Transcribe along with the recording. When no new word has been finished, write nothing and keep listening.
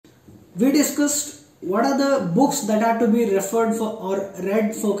we discussed what are the books that are to be referred for or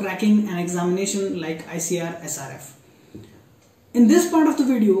read for cracking an examination like ICAR SRF. In this part of the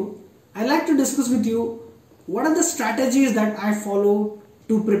video, I like to discuss with you what are the strategies that I follow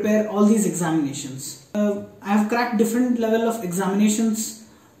to prepare all these examinations. I have cracked different level of examinations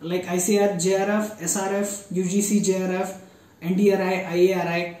like ICAR, JRF, SRF, UGC, JRF, NDRI,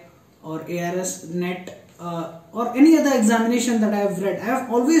 IARI or ARS, NET or any other examination that I have read. I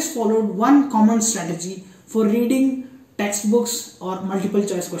have always followed one common strategy for reading textbooks or multiple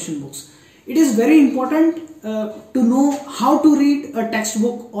choice question books. It is very important to know how to read a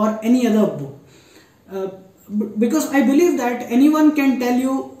textbook or any other book. Because I believe that anyone can tell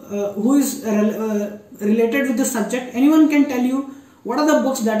you who is related with the subject, anyone can tell you what are the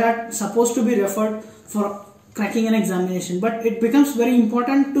books that are supposed to be referred for cracking an examination, but it becomes very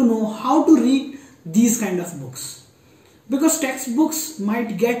important to know how to read these kind of books, because textbooks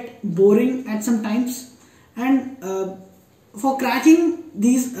might get boring at some times, and for cracking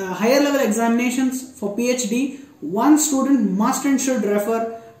these higher level examinations for PhD, one student must and should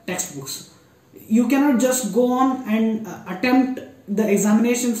refer textbooks. You cannot just go on and attempt the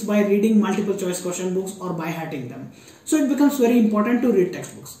examinations by reading multiple choice question books or by hatting them. So it becomes very important to read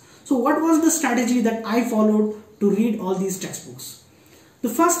textbooks. So what was the strategy that I followed to read all these textbooks? The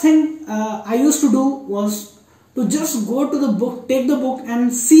first thing I used to do was to just go to the book, take the book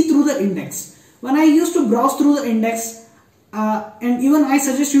and see through the index. When I used to browse through the index, and even I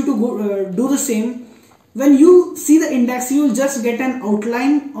suggest you to go, do the same. When you see the index, you will just get an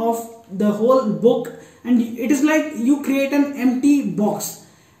outline of the whole book, and it is like you create an empty box.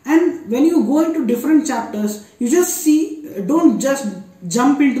 And when you go into different chapters, you just see, don't just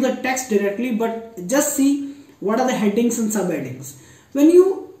jump into the text directly, but just see what are the headings and subheadings. When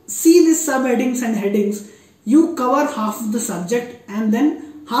you see these subheadings and headings, you cover half of the subject, and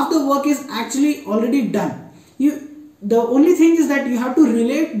then half the work is actually already done. The only thing is that you have to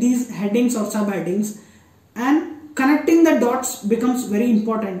relate these headings or subheadings, and connecting the dots becomes very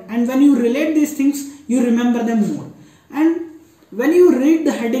important. And when you relate these things, you remember them more. And when you read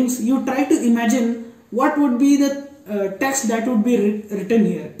the headings, you try to imagine what would be the text that would be written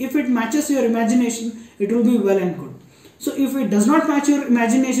here. If it matches your imagination, it will be well and good. So if it does not match your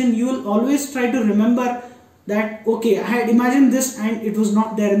imagination, you will always try to remember that, okay, I had imagined this and it was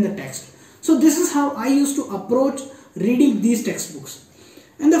not there in the text. So this is how I used to approach reading these textbooks.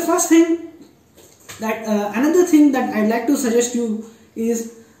 And the first thing that another thing that I'd like to suggest you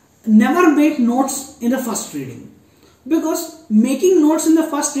is never make notes in the first reading, because making notes in the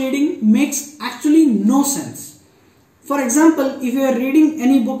first reading makes actually no sense. For example, if you are reading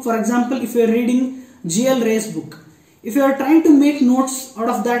any book, for example, if you are reading GL Ray's book, if you are trying to make notes out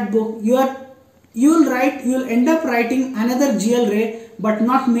of that book, you will end up writing another GL Ray but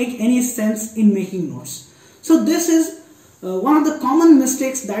not make any sense in making notes. So this is one of the common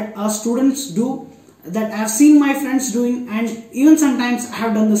mistakes that our students do, that I have seen my friends doing, and even sometimes I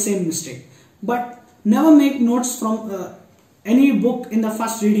have done the same mistake. But never make notes from any book in the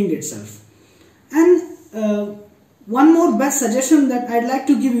first reading itself. And one more best suggestion that I'd like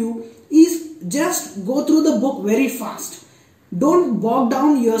to give you is just go through the book very fast. Don't bog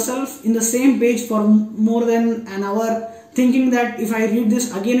down yourself in the same page for more than an hour thinking that if I read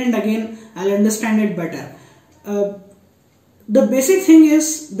this again and again, I'll understand it better. The basic thing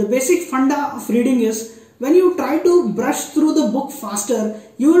is, the basic funda of reading is, when you try to brush through the book faster,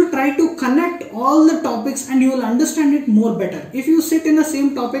 you will try to connect all the topics and you will understand it more better. If you sit in the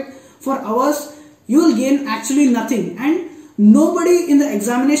same topic for hours, you will gain actually nothing, and nobody in the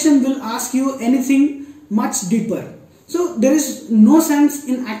examination will ask you anything much deeper. So there is no sense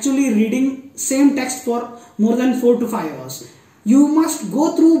in actually reading same text for more than 4 to 5 hours. You must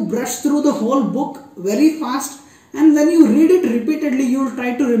brush through the whole book very fast. And when you read it repeatedly, you will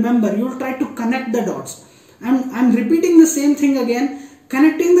try to remember, you will try to connect the dots. And I'm repeating the same thing again.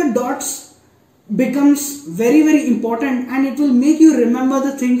 Connecting the dots becomes very, very important, and it will make you remember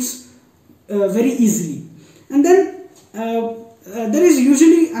the things very easily. And then there is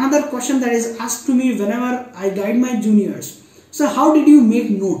usually another question that is asked to me whenever I guide my juniors. So how did you make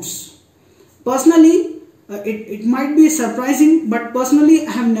notes? Personally, it might be surprising, but personally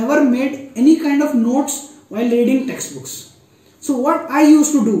I have never made any kind of notes while reading textbooks. So what I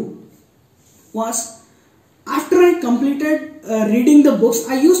used to do was, after I completed reading the books,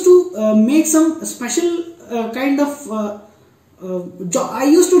 I used to make some special kind of I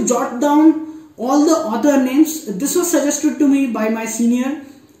used to jot down all the author names. This was suggested to me by my senior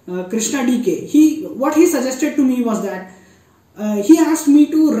Krishna DK. What he suggested to me was that he asked me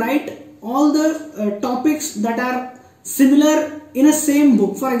to write all the topics that are similar in a same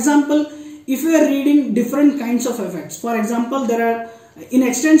book. For example, if you are reading different kinds of effects, for example, there are in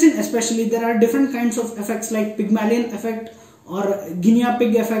extension especially there are different kinds of effects like Pygmalion effect or guinea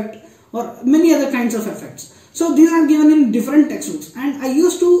pig effect or many other kinds of effects. So these are given in different textbooks, and I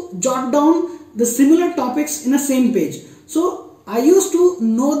used to jot down the similar topics in a same page. So I used to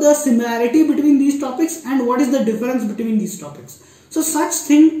know the similarity between these topics and what is the difference between these topics. So such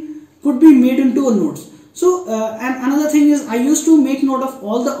thing could be made into a notes. So and another thing is I used to make note of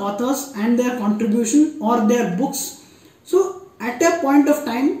all the authors and their contribution or their books. So at a point of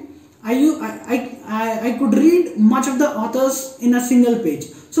time I could read much of the authors in a single page.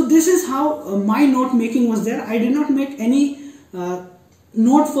 So this is how my note making was there. I did not make any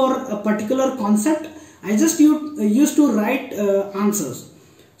note for a particular concept. I just used to write answers.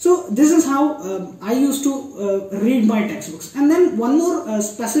 So this is how I used to read my textbooks. And then one more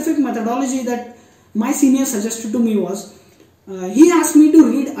specific methodology that my senior suggested to me was, he asked me to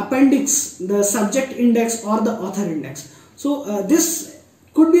read appendix, the subject index or the author index. So this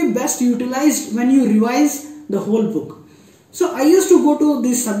could be best utilized when you revise the whole book. So I used to go to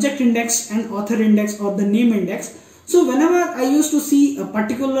the subject index and author index or the name index. So whenever I used to see a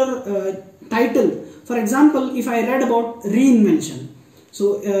particular title, for example, if I read about reinvention,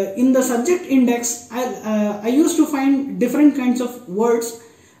 so in the subject index, I used to find different kinds of words,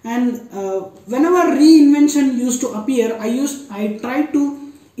 and whenever reinvention used to appear, I tried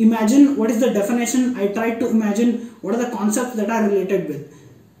to imagine what is the definition. I tried to imagine what are the concepts that are related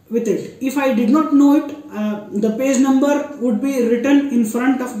with it. If I did not know it, the page number would be written in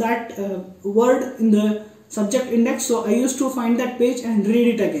front of that word in the subject index. So I used to find that page and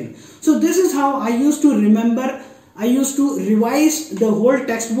read it again. So this is how I used to remember. I used to revise the whole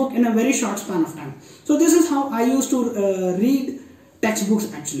textbook in a very short span of time. So this is how I used to read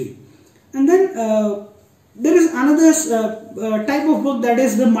textbooks actually. And then there is another type of book, that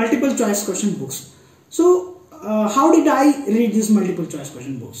is the multiple choice question books. So how did I read these multiple choice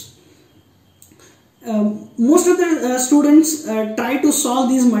question books? Most of the students try to solve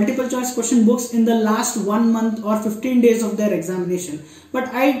these multiple choice question books in the last 1 month or 15 days of their examination. But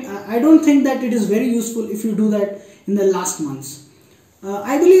I don't think that it is very useful if you do that in the last months.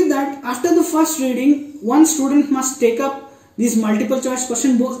 I believe that after the first reading, one student must take up these multiple choice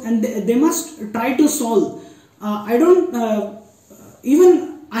question books and they must try to solve.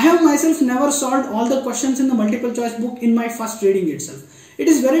 I have myself never solved all the questions in the multiple choice book in my first reading itself. It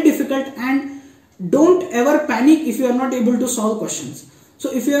is very difficult, and don't ever panic if you are not able to solve questions.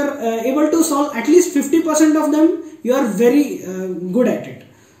 So if you are able to solve at least 50% of them, you are very good at it.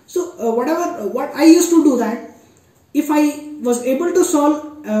 So what I used to do that, if I was able to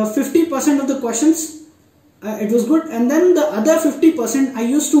solve 50% of the questions, it was good, and then the other 50% I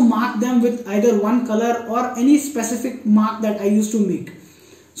used to mark them with either one color or any specific mark that I used to make.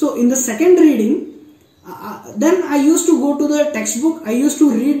 So in the second reading, then I used to go to the textbook. I used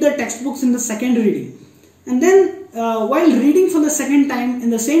to read the textbooks in the second reading, and then while reading for the second time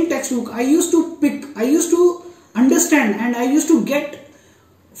in the same textbook, I used to understand, and I used to get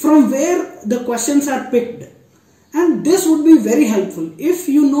from where the questions are picked. And this would be very helpful. If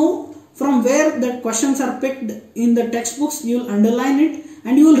you know from where the questions are picked in the textbooks, you will underline it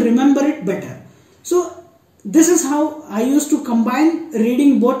and you will remember it better. So this is how I used to combine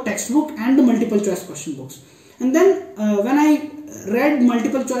reading both textbook and the multiple choice question books. And then when I read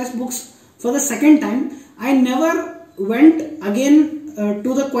multiple choice books for the second time, I never went again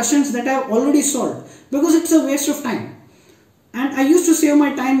to the questions that I have already solved, because it's a waste of time. And I used to save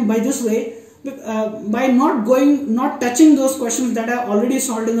my time by this way, by not touching those questions that I already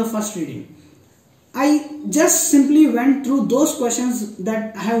solved in the first reading. I just simply went through those questions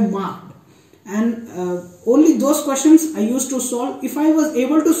that I have marked, and only those questions I used to solve. If I was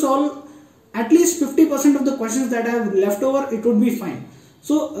able to solve at least 50% of the questions that I have left over, it would be fine.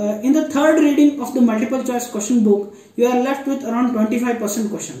 So in the third reading of the multiple choice question book, you are left with around 25%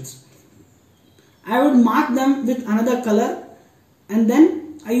 questions. I would mark them with another color, and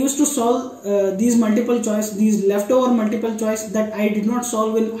then I used to solve these leftover multiple choice that I did not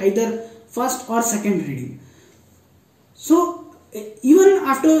solve in either first or second reading. So even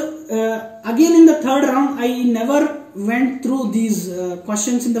after again in the third round, I never went through these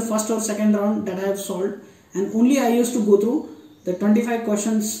questions in the first or second round that I have solved, and only I used to go through the 25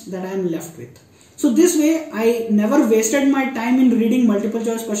 questions that I am left with. So this way I never wasted my time in reading multiple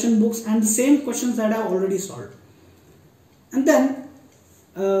choice question books and the same questions that I have already solved. And then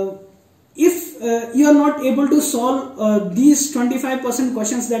if you are not able to solve these 25%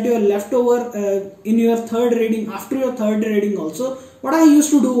 questions that you are left over in your third reading, after your third reading also, what I used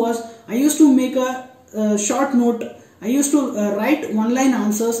to do was, I used to make a short note I used to write one-line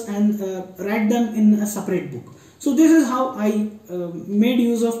answers and write them in a separate book. So this is how I made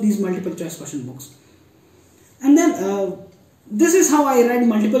use of these multiple choice question books. And then this is how I read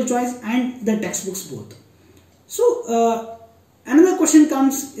multiple choice and the textbooks both. So another question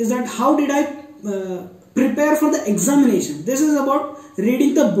comes is that how did I prepare for the examination? This is about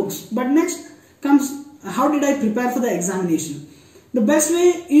reading the books. But next comes how did I prepare for the examination? The best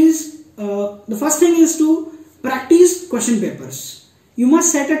way is, the first thing is to practice question papers. You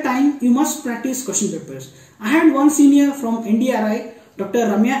must set a time, you must practice question papers. I had one senior from NDRI, Dr.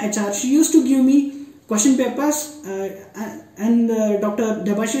 Ramya HR. She used to give me question papers and Dr.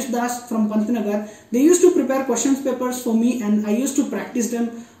 Debashish Das from Pantnagar. They used to prepare question papers for me and I used to practice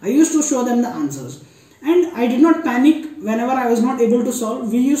them. I used to show them the answers. And I did not panic whenever I was not able to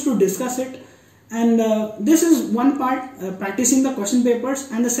solve. We used to discuss it. And this is one part, practicing the question papers.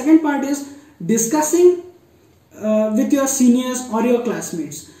 And the second part is discussing with your seniors or your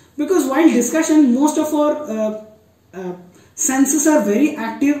classmates. Because while discussion, most of our senses are very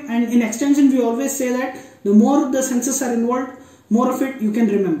active, and in extension we always say that the more the senses are involved, more of it you can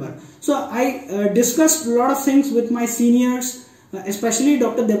remember. So I discussed a lot of things with my seniors, especially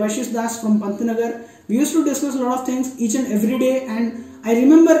Dr. Debashish Das from Pantnagar. We used to discuss a lot of things each and every day, and I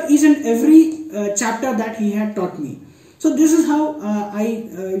remember each and every chapter that he had taught me. So this is how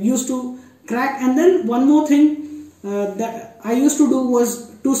I used to crack. And then one more thing that I used to do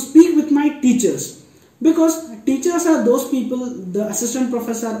was to speak with my teachers, because teachers are those people, the assistant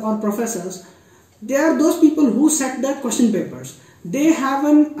professor or professors, they are those people who set the question papers. They have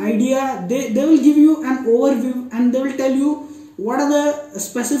an idea, they will give you an overview and they will tell you what are the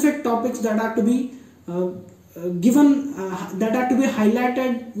specific topics that are to be given, that are to be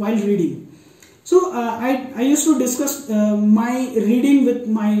highlighted while reading. So I used to discuss my reading with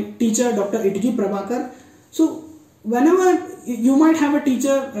my teacher, Dr. Itki Prabhakar. So whenever you might have a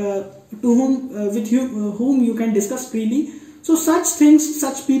teacher whom you can discuss freely, so such things,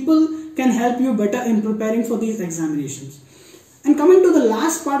 such people can help you better in preparing for these examinations. And coming to the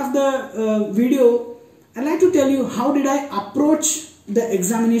last part of the video, I'd like to tell you how did I approach the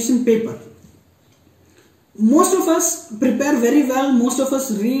examination paper. Most of us prepare very well, most of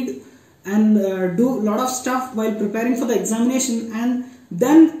us read and do a lot of stuff while preparing for the examination, and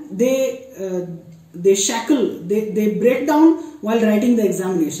then they shackle, they break down while writing the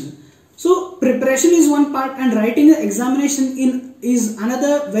examination. So preparation is one part and writing the examination is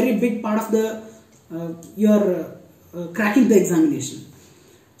another very big part of the your cracking the examination.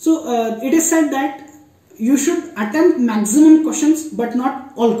 So it is said that you should attempt maximum questions but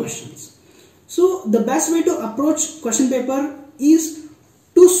not all questions. So the best way to approach question paper is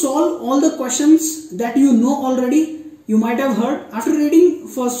to solve all the questions that you know already. You might have heard, after reading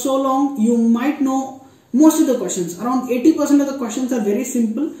for so long, you might know most of the questions. Around 80% of the questions are very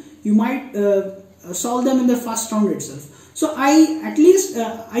simple. You might solve them in the first round itself. So I used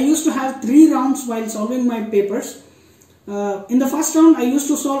to have 3 rounds while solving my papers. In the first round, I used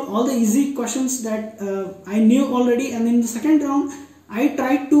to solve all the easy questions that I knew already, and in the second round, I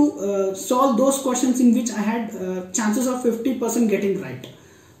tried to solve those questions in which I had chances of 50% getting right.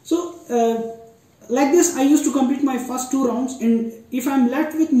 So like this, I used to complete my first 2 rounds, and if I'm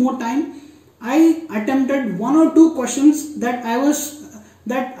left with more time, I attempted 1 or 2 questions that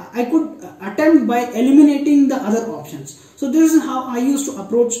I could attempt by eliminating the other options. So this is how I used to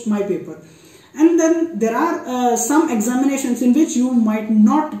approach my paper. And then there are some examinations in which you might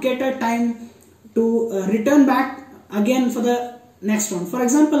not get a time to return back again for the next round. For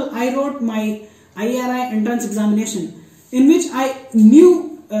example, I wrote my ICAR entrance examination in which I knew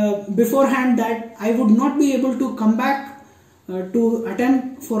beforehand that I would not be able to come back to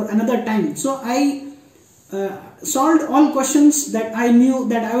attempt for another time. So I solved all questions that I knew,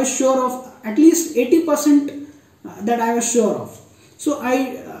 that I was sure of, at least 80% that I was sure of. So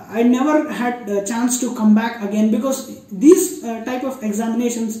I never had a chance to come back again, because these type of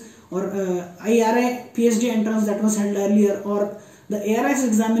examinations, or ICAR Ph.D. entrance that was held earlier, or the ARS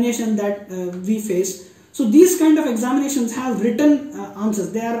examination that we face, so these kind of examinations have written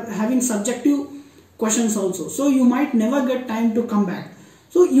answers. They are having subjective questions also. So you might never get time to come back.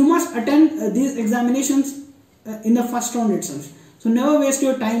 So you must attend these examinations in the first round itself. So never waste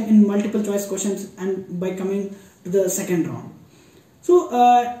your time in multiple choice questions and by coming to the second round. So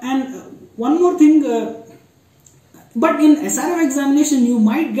and one more thing, but in SRF examination you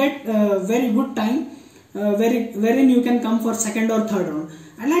might get very good time wherein you can come for second or third round.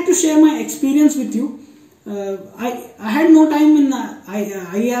 I'd like to share my experience with you. I had no time in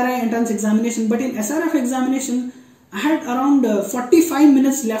ICAR entrance examination, but in SRF examination I had around 45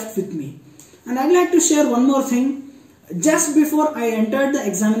 minutes left with me. And I'd like to share one more thing. just before I entered the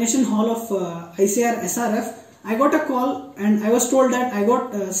examination hall of ICAR SRF, I got a call and I was told that I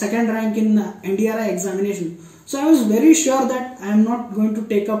got second rank in NDRI examination. So I was very sure that I am not going to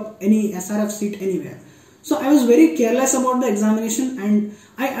take up any SRF seat anywhere. So I was very careless about the examination, and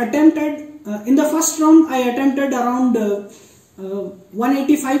I attempted, in the first round I attempted around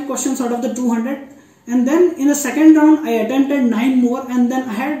 185 questions out of the 200, and then in the second round I attempted 9 more, and then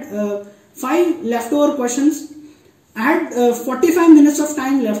I had 5 leftover questions. I had 45 minutes of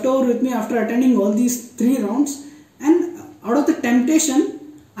time left over with me after attending all these 3 rounds, and out of the temptation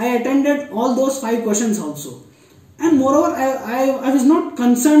I attended all those 5 questions also. And moreover, I was not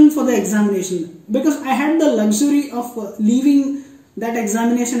concerned for the examination because I had the luxury of leaving that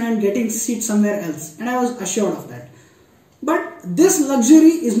examination and getting seat somewhere else, and I was assured of that. But this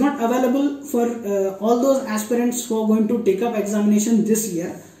luxury is not available for all those aspirants who are going to take up examination this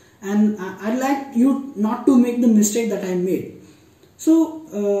year, and I'd like you not to make the mistake that I made.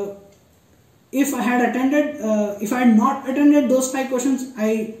 So if I had not attended those 5 questions,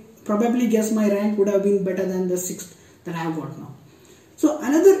 I probably guess my rank would have been better than the 6th that I have got now. So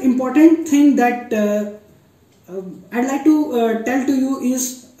another important thing that I'd like to tell to you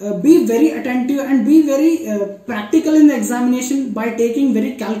is be very attentive and be very practical in the examination by taking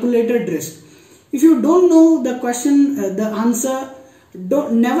very calculated risk. If you don't know the question, the answer,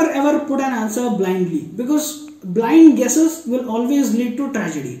 never ever put an answer blindly, because blind guesses will always lead to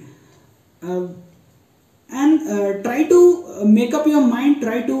tragedy. And try to make up your mind,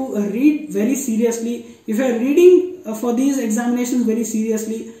 try to read very seriously. If you are reading for these examinations very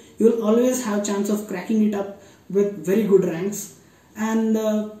seriously, you will always have chance of cracking it up with very good ranks. And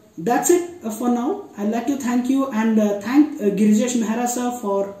that's it for now. I'd like to thank you and thank Girijesh Mehra sir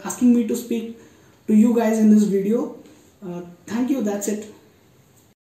for asking me to speak to you guys in this video. Thank you, that's it.